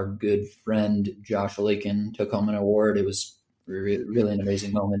 Our good friend Josh Lakin took home an award. It was really an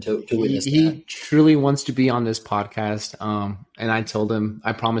amazing moment to witness. He truly wants to be on this podcast. And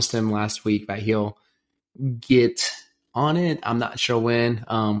I promised him last week that he'll get on it. I'm not sure when,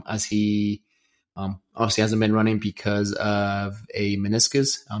 as he obviously hasn't been running because of a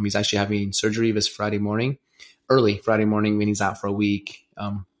meniscus. He's actually having surgery this early Friday morning when he's out for a week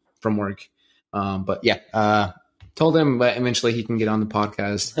from work. But yeah, told him that eventually he can get on the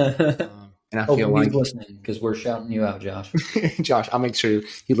podcast. And I feel like he's listening because we're shouting you out, Josh. Josh, I'll make sure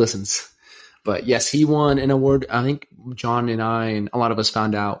he listens. But yes, he won an award. I think John and I and a lot of us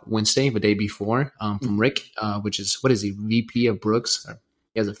found out Wednesday, the day before, from Rick, which is, what is he, VP of Brooks?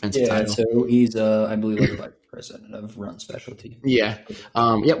 He has a fancy title. So he's, I believe, like vice president of Run Specialty. Yeah.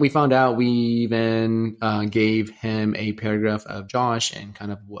 We found out. We even gave him a paragraph of Josh and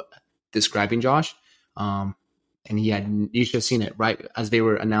kind of describing Josh. And you should have seen it right as they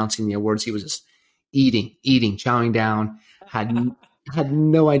were announcing the awards. He was just eating, chowing down, had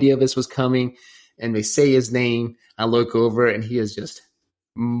no idea this was coming. And they say his name. I look over and he is just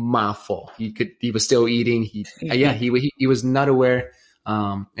mouthful. He was still eating. He was not aware.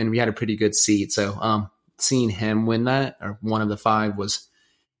 And we had a pretty good seat. So, seeing him win that, or one of the 5, was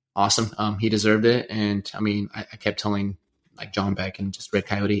awesome. He deserved it. And I mean, I kept telling like John Beck and just Red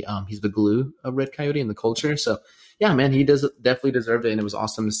Coyote, he's the glue of Red Coyote and the culture. So yeah, man, he definitely deserved it. And it was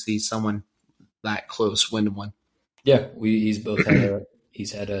awesome to see someone that close win one. Yeah. He's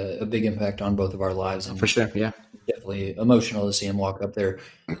had a big impact on both of our lives. And for sure. Yeah. Definitely emotional to see him walk up there.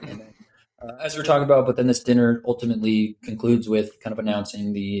 And as we're talking about, but then this dinner ultimately concludes with kind of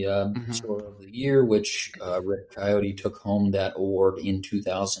announcing the Hmm. store of the year, which Red Coyote took home that award in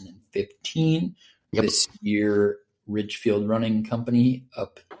 2015. Yep. This year, Ridgefield Running Company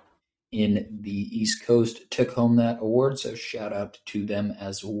up in the East Coast took home that award, so shout out to them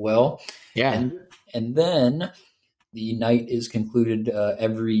as well. Yeah. And and then the night is concluded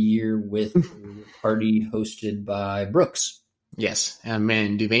every year with a party hosted by Brooks. Yes. And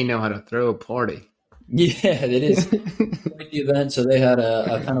man, do they know how to throw a party? Yeah, it is quite the event. So they had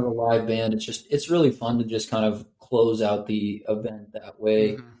a kind of a live band. It's really fun to just kind of close out the event that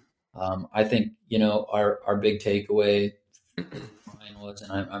way. Hmm. I think our big takeaway for mine was,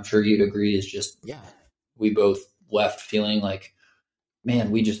 and I'm sure you'd agree, is just Yeah. we both left feeling like,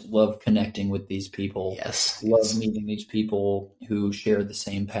 man, we just love connecting with these people. Yes. Love Yes. meeting these people who share the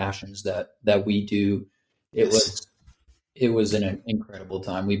same passions that we do. It Yes. was it was an incredible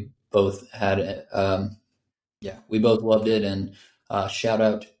time. We both had yeah, we both loved it. And shout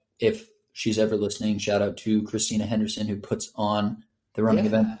out, if she's ever listening, shout out to Christina Henderson, who puts on the running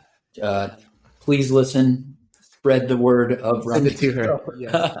event. Yeah. Uh, Please listen, spread the word of Send running. it to her.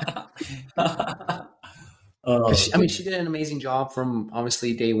 Yes. Because Oh, I mean, she did an amazing job from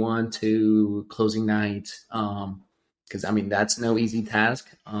obviously day one to closing night. Because I mean, that's no easy task.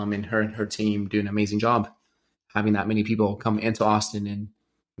 And her team do an amazing job having that many people come into Austin and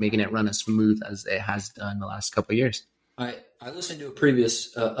making it run as smooth as it has done the last couple of years. I listened to a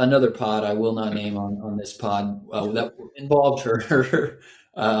previous another pod I will not name on this pod that involved her,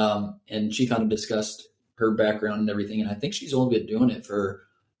 and she kind of discussed her background and everything. And I think she's only been doing it for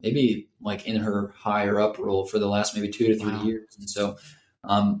maybe like in her higher up role for the last maybe 2 to 3 Wow. years. And so,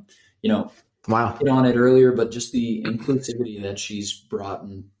 um, you know, Wow. hit on it earlier, but just the inclusivity that she's brought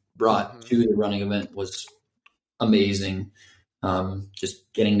Hmm. to the running event was amazing.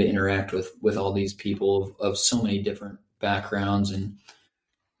 Just getting to interact with all these people of so many different backgrounds, and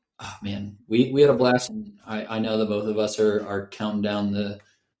oh, man, we had a blast. And I know that both of us are counting down the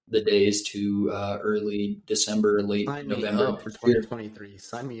days to early December, late Sign me November up for next year. 2023.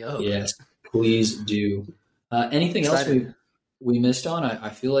 Sign me up. Yes, please do. Anything else Excited. we missed on? I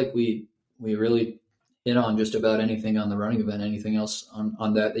feel like we really hit on just about anything on the running event. Anything else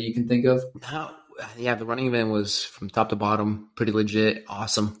on that you can think of? Now, yeah, the running event was from top to bottom pretty legit,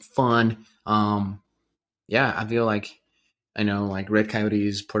 awesome, fun. Yeah, I feel like I know like Red Coyote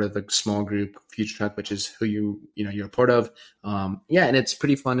is part of the small group Future Truck, which is who you're a part of. Yeah, and it's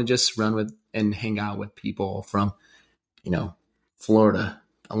pretty fun to just run with and hang out with people from you know Florida,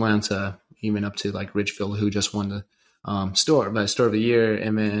 Atlanta, even up to like Ridgefield, who just won the store of the year,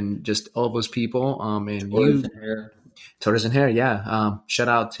 and then just all those people. And Tortoise you and hair. Tortoise and Hair, yeah. Shout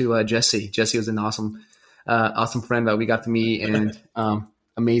out to Jesse. Jesse was an awesome friend that we got to meet, and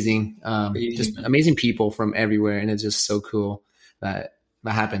amazing, Crazy just man. amazing people from everywhere, and it's just so cool that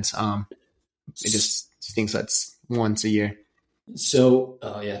that happens. It just stinks that's once a year. So,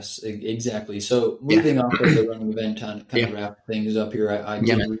 yes, exactly. So, Yeah, moving off of the running event, kind of yeah, wrap things up here. I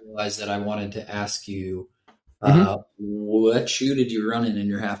yeah, did man. realize that I wanted to ask you, Hmm. what shoe did you run in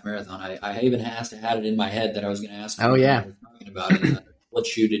your half marathon? I even had it in my head that I was going to ask Oh you when we yeah, were talking about it. What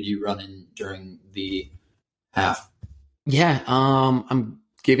shoe did you run in during the half? yeah. I'm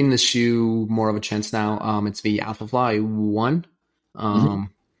giving the shoe more of a chance now. It's the Alphafly One. Hmm.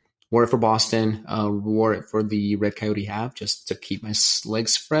 Um, Wore it for Boston. Wore it for the Red Coyote half just to keep my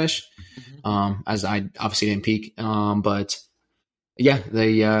legs fresh. Hmm. As I obviously didn't peak. But yeah,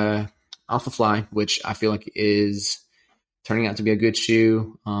 the Alpha Fly, which I feel like is turning out to be a good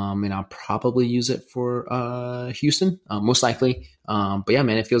shoe, and I'll probably use it for Houston, most likely. But yeah,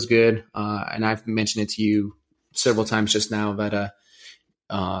 man, it feels good, and I've mentioned it to you several times just now. But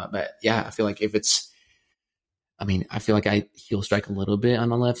yeah, I feel like if it's I mean, I feel like I heel strike a little bit on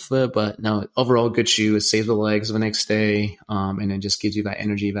the left foot, but no, overall good shoe. It saves the legs the next day, and it just gives you that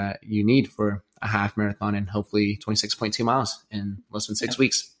energy that you need for a half marathon and hopefully 26.2 miles in less than 6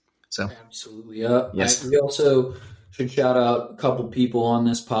 weeks. So, Absolutely. yes, We also should shout out a couple people on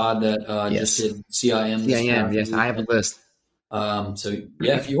this pod that just yes, did CIM yeah, this yeah, past yes. I have a weekend. list. So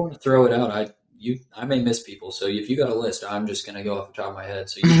yeah, if you want to throw it out, I may miss people. So if you got a list, I'm just gonna go off the top of my head.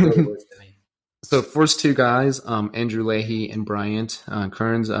 So you throw the list to me. So first two guys, Andrew Leahy and Bryant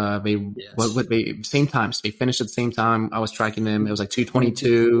Kearns, they Yes. what they same times. They finished at the same time. I was tracking them. It was like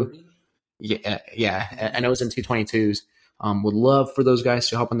 2:22. 22:40. Yeah, yeah, and it was in 2:22s. Would love for those guys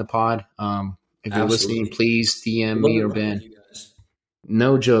to hop on the pod. If you're listening, Absolutely. please Would DM love me to or run with Ben. you guys.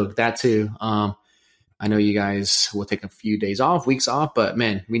 No joke, that too. I know you guys will take a few days off, weeks off, but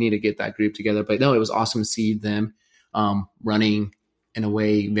man, we need to get that group together. But no, it was awesome to see them running. in a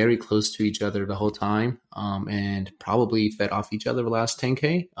way very close to each other the whole time, and probably fed off each other the last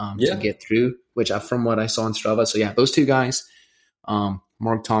 10K to Yeah. get through, which from what I saw on Strava. So yeah, those two guys,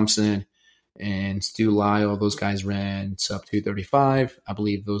 Mark Thompson and Stu Lyle, those guys ran sub 235. I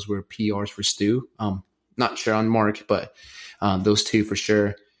believe those were PRs for Stu. Not sure on Mark, but those two for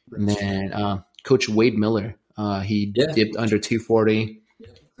sure. And then Coach Wade Miller, he Yeah. dipped under 240.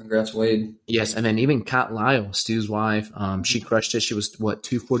 Congrats, Wade. Yes, and then even Kat Lyle, Stu's wife, she crushed it. She was what,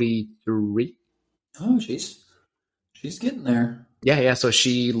 243? Oh, she's getting there. Yeah. So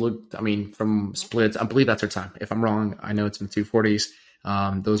she looked. I mean, from splits, I believe that's her time. If I'm wrong, I know it's in the 240s.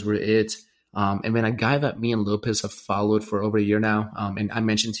 Those were it. And then a guy that me and Lopez have followed for over a year now, and I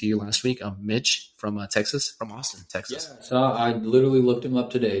mentioned to you last week, Mitch from Texas, from Austin, Texas. Yeah. So I literally looked him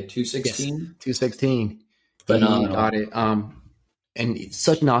up today. Yes, 216. 216. He Phenomenal. got it. And it's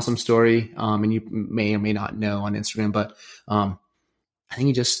such an awesome story. And you may or may not know on Instagram, but I think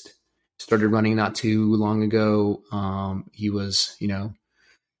he just started running not too long ago. He was,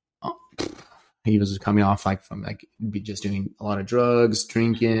 he was coming off like from like just doing a lot of drugs,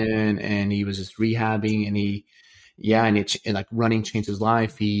 drinking, and he was just rehabbing. And and like running changed his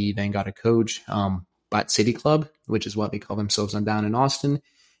life. He then got a coach at City Club, which is what they call themselves down in Austin.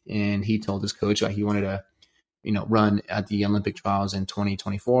 And he told his coach like he wanted to, run at the Olympic trials in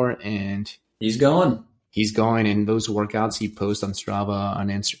 2024, and He's going. and those workouts he posts on Strava, on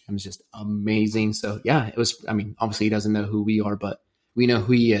Instagram is just amazing. So yeah, it was, I mean, obviously he doesn't know who we are, but we know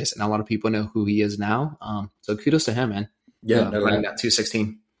who he is, and a lot of people know who he is now. So kudos to him, man. Yeah, running that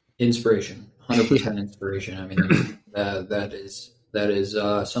 216. Inspiration, 100% inspiration. I mean, that is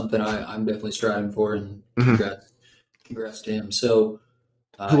something I'm definitely striving for, and congrats to him. So,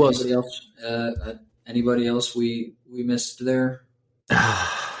 Who else? Anybody else we missed there?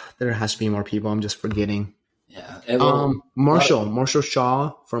 There has to be more people. I'm just forgetting. Yeah. Marshall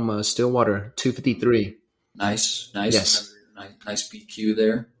Shaw from Stillwater, 253. Nice. Yes. Nice BQ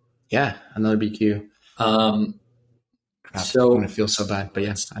there. Yeah, another BQ. Crap, So I'm gonna feel so bad, but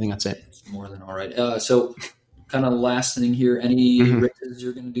yes, I think that's it. It's more than all right. So, kind of last thing here. Any races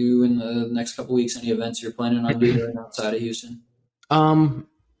you're going to do in the next couple weeks? Any events you're planning on doing outside of Houston? I'm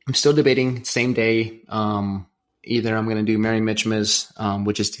still debating same day. Either I'm going to do Mary Mitchma's,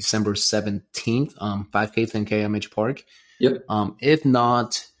 which is December 17th, 5K, 10K at Mitch Park. Yep. If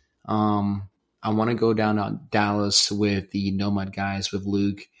not, I want to go down to Dallas with the Nomad guys with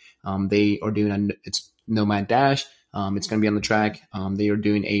Luke. They are doing it's Nomad Dash. It's going to be on the track. They are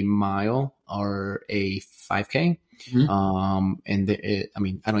doing a mile or a 5K. I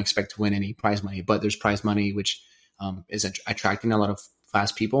mean, I don't expect to win any prize money, but there's prize money, which is attracting a lot of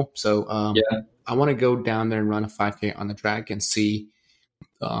fast people. So I want to go down there and run a 5K on the track and see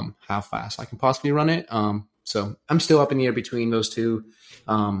how fast I can possibly run it. So I'm still up in the air between those two.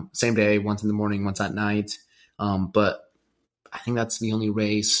 Same day, once in the morning, once at night. But I think that's the only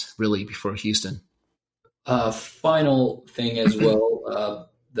race really before Houston. Final thing as well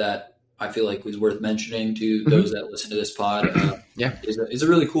that I feel like was worth mentioning to those that listen to this pod is a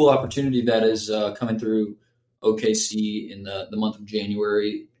really cool opportunity that is coming through OKC in the month of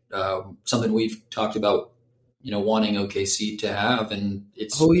January. Something we've talked about, wanting OKC to have, and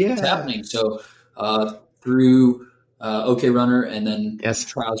it's happening. So through OK Runner and then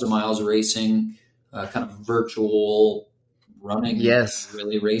Trials of Miles Racing, kind of virtual running,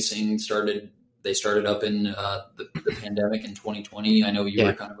 really racing They started up in the pandemic in 2020. I know you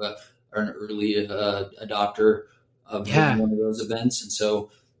were kind of an early adopter of one of those events. And so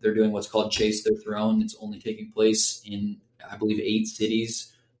they're doing what's called Chase Their Throne. It's only taking place in, I believe, 8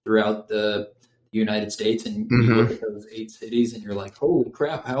 cities throughout the United States. And you look at those 8 cities and you're like, holy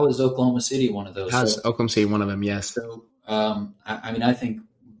crap, how is Oklahoma City one of those? How's Oklahoma City one of them? Yes. So, I mean, I think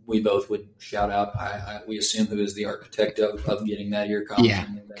we both would shout out. We assume who is the architect of getting that here, Kyle. Yeah,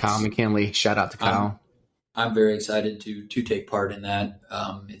 Kyle McKinley. Shout out to Kyle. I'm very excited to take part in that.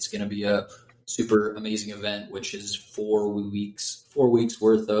 It's going to be a super amazing event, which is 4 weeks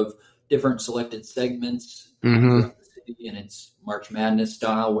worth of different selected segments throughout the city, and it's March Madness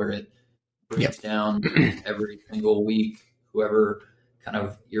style, where it breaks down every single week. Whoever kind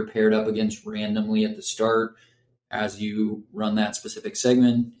of you're paired up against randomly at the start. As you run that specific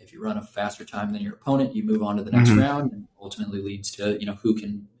segment, if you run a faster time than your opponent, you move on to the next round, and ultimately leads to who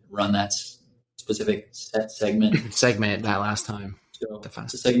can run that specific segment that last time. So the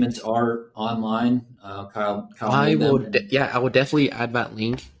segments are online. Kyle I will. I will definitely add that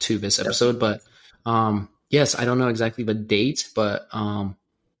link to this episode. But yes, I don't know exactly the date, but I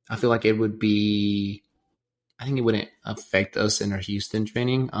feel like it would be. I think it wouldn't affect us in our Houston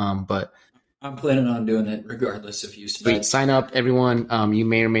training, but I'm planning on doing it regardless of Houston. Sweet. Sign up, everyone. You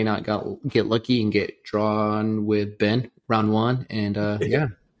may or may not get lucky and get drawn with Ben round one. And yeah,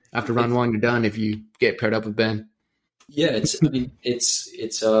 after round one, you're done if you get paired up with Ben. Yeah, I mean, it's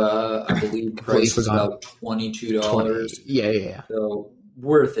I believe Completely price is forgot. about $22. 20. Yeah. So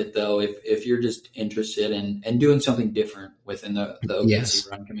worth it though if you're just interested in doing something different within the OKC Yes.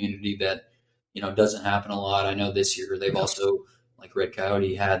 run community that doesn't happen a lot. I know this year they've No. also, like Red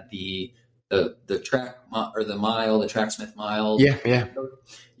Coyote, had the track or the mile, the Tracksmith mile. Yeah.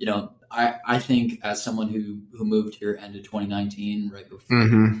 I think as someone who moved here end of 2019, right before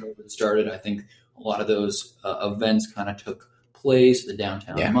Mm-hmm. COVID started, I think a lot of those events kind of took place, the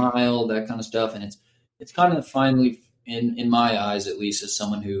downtown Yeah. mile, that kind of stuff, and it's kind of finally, in my eyes at least, as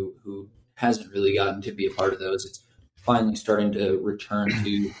someone who hasn't really gotten to be a part of those, it's finally starting to return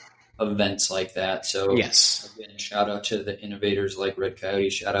to events like that. So Yes. again, shout out to the innovators like Red Coyote,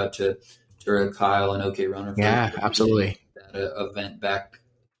 shout out to Kyle and OK Runner for Yeah, getting absolutely. that event back,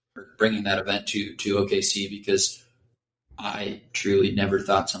 or bringing that event to OKC, because I truly never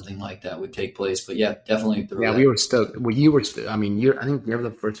thought something like that would take place. But yeah, definitely throw Yeah, that. we were stoked. Well, you were. I mean, I think you're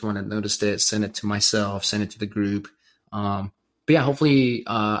the first one that noticed it. Sent it to myself. Sent it to the group. But yeah, hopefully,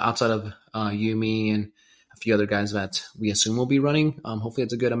 outside of you, me, and a few other guys that we assume will be running, hopefully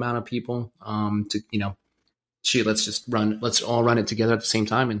it's a good amount of people. To shoot, let's just run. Let's all run it together at the same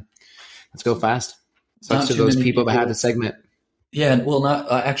time and let's go fast. Sucks Not to too those many people that had the people. segment. Yeah, well,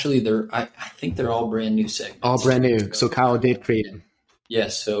 not actually. I think they're all brand new All segments. brand new. So Kyle did create it.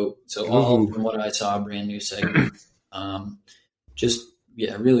 Yes, so all Ooh. from what I saw, brand new segments. Just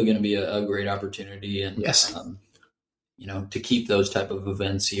yeah, really going to be a great opportunity, and Yes. to keep those type of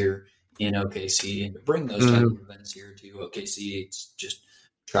events here in OKC, and to bring those type Mm-hmm. of events here to OKC. It's just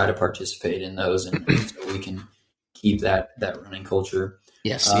try to participate in those, and so we can keep that running culture.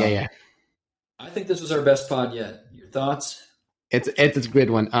 Yes. Um, Yeah. I think this was our best pod yet. Your thoughts? It's a good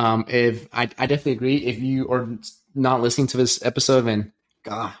one. If I definitely agree. If you are not listening to this episode, then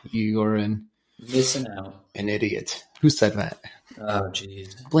God, you are Missing out. an idiot. Who said that? Oh,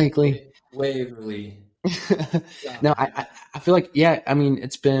 jeez. Blakely. Waverly. No, I feel like, yeah, I mean,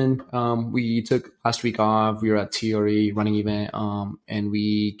 it's been, we took last week off. We were at TRE running event, and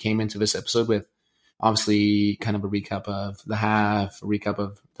we came into this episode with obviously kind of a recap of the half, a recap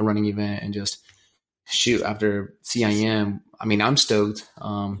of the running event, and just shoot after CIM. I mean, I'm stoked,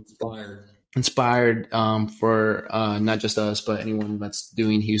 inspired, for, not just us, but anyone that's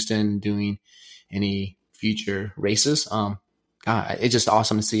doing Houston, doing any future races. God, it's just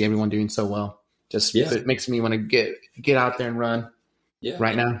awesome to see everyone doing so well. Just It makes me want to get out there and run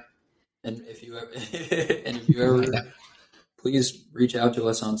right now. And if you ever please reach out to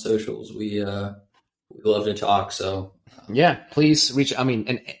us on socials. We love to talk. So yeah, please reach. I mean,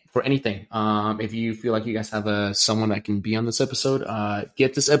 and for anything, if you feel like you guys have someone that can be on this episode,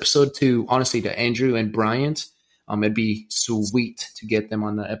 get this episode honestly to Andrew and Bryant. It'd be sweet to get them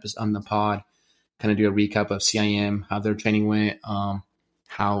on the episode, on the pod, kind of do a recap of CIM, how their training went,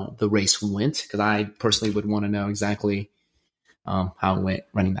 how the race went, because I personally would want to know exactly how it went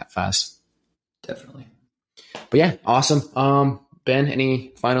running that fast. Definitely. But yeah, awesome. Ben,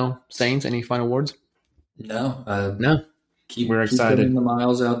 any final sayings? Any final words? No. No. We're excited. Keep putting the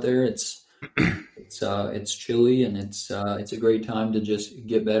miles out there. It's chilly, and it's a great time to just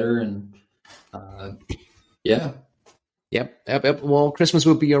get better, and yeah. Yep. Well, Christmas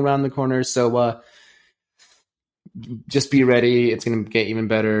will be around the corner, so just be ready. It's going to get even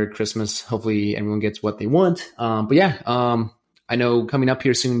better. Christmas, hopefully everyone gets what they want. But yeah, I know coming up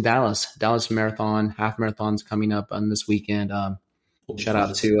here soon, Dallas Marathon, half marathon's coming up on this weekend. Shout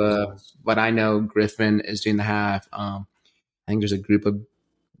out to what I know, Griffin is doing the half. I think there's a group of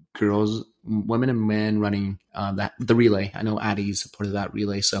girls, women and men running the relay. I know Addie's a part of that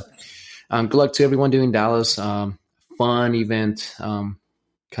relay. So good luck to everyone doing Dallas. Fun event. Kind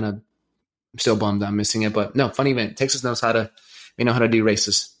of still bummed I'm missing it, but no, fun event. Texas knows how to do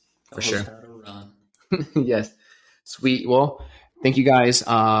races for sure. How to run. Yes. Sweet. Well, thank you guys.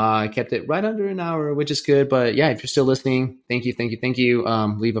 I kept it right under an hour, which is good. But yeah, if you're still listening, thank you.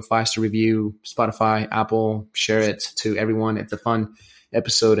 Leave a 5-star review, Spotify, Apple, share it to everyone. It's a fun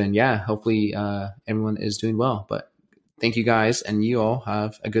episode. And yeah, hopefully everyone is doing well. But thank you guys, and you all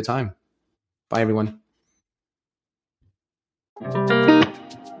have a good time. Bye, everyone.